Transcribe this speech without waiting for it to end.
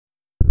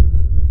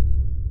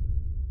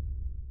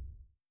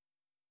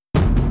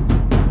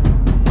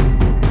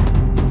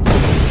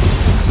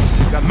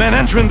Men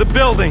entering the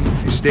building!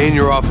 Stay in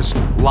your office,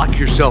 lock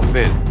yourself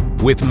in.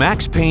 With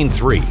Max Payne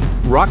 3,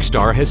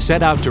 Rockstar has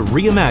set out to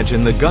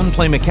reimagine the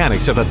gunplay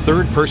mechanics of a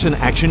third-person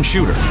action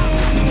shooter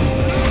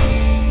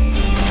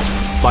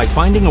by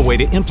finding a way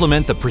to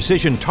implement the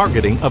precision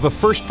targeting of a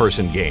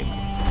first-person game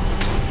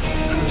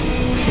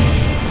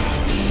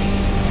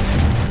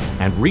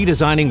and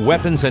redesigning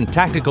weapons and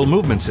tactical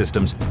movement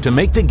systems to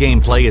make the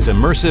gameplay as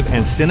immersive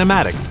and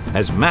cinematic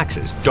as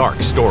Max's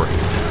dark story.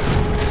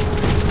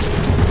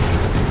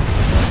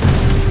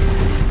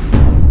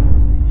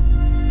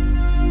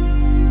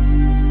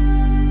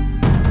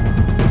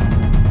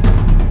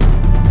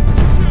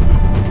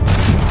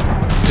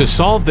 To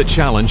solve the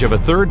challenge of a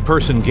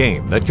third-person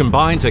game that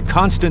combines a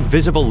constant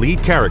visible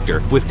lead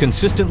character with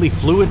consistently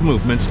fluid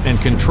movements and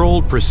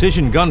controlled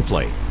precision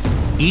gunplay,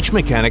 each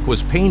mechanic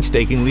was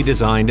painstakingly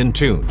designed and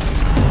tuned.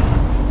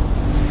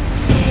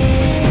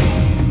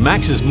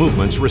 Max's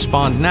movements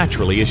respond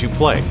naturally as you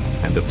play,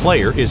 and the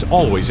player is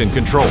always in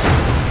control.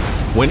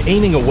 When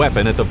aiming a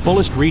weapon at the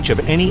fullest reach of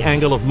any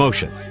angle of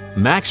motion,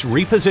 Max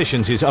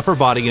repositions his upper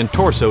body and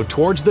torso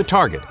towards the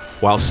target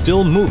while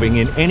still moving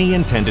in any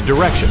intended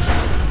direction,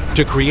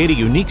 to create a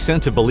unique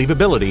sense of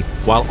believability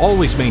while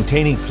always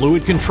maintaining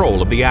fluid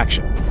control of the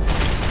action.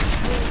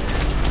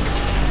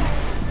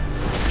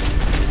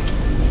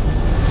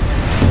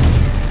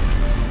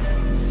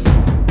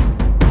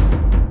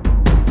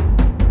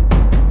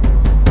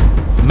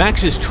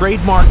 Max's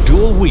trademark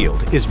dual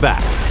wield is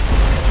back.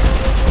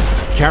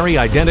 Carry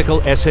identical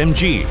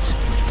SMGs,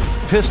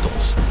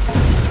 pistols,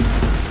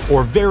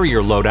 or vary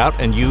your loadout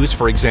and use,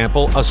 for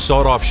example, a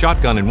sawed-off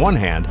shotgun in one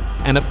hand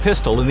and a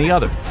pistol in the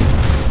other.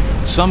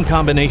 Some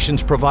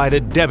combinations provide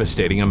a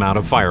devastating amount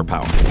of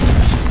firepower.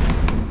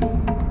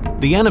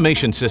 The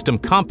animation system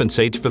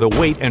compensates for the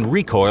weight and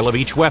recoil of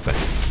each weapon,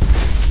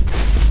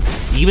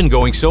 even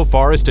going so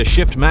far as to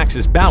shift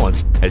Max's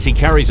balance as he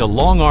carries a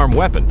long-arm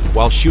weapon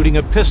while shooting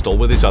a pistol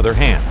with his other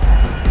hand.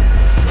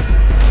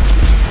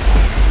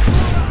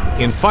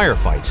 In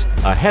firefights,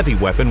 a heavy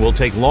weapon will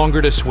take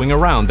longer to swing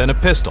around than a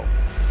pistol,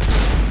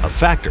 a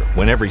factor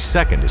when every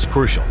second is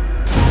crucial.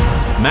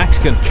 Max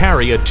can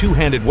carry a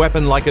two-handed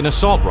weapon like an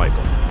assault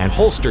rifle and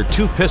holster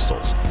two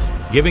pistols,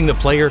 giving the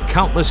player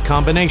countless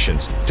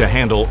combinations to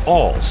handle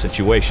all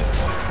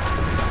situations.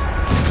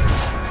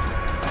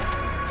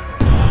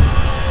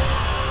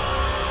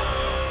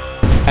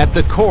 At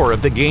the core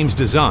of the game's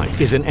design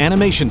is an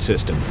animation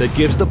system that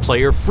gives the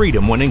player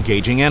freedom when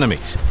engaging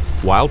enemies.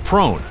 While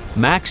prone,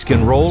 Max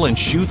can roll and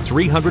shoot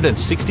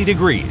 360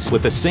 degrees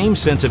with the same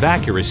sense of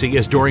accuracy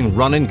as during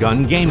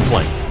run-and-gun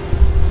gameplay.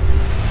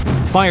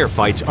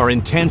 Firefights are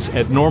intense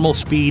at normal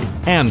speed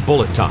and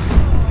bullet time.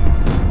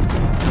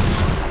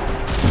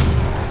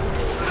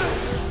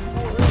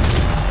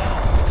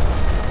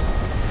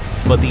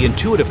 But the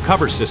intuitive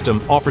cover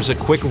system offers a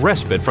quick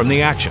respite from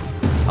the action,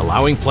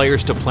 allowing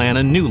players to plan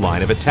a new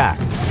line of attack.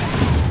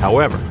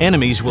 However,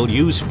 enemies will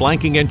use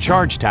flanking and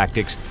charge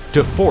tactics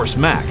to force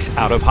Max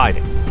out of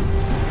hiding.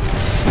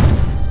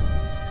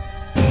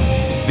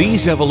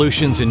 These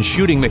evolutions in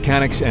shooting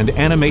mechanics and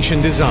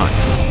animation design,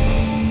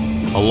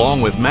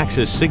 along with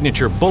Max's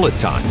signature bullet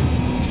time,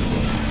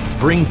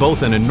 bring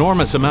both an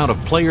enormous amount of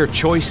player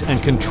choice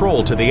and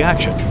control to the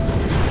action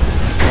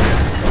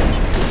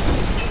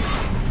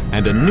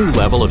and a new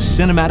level of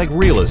cinematic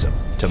realism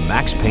to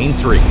Max Payne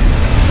 3.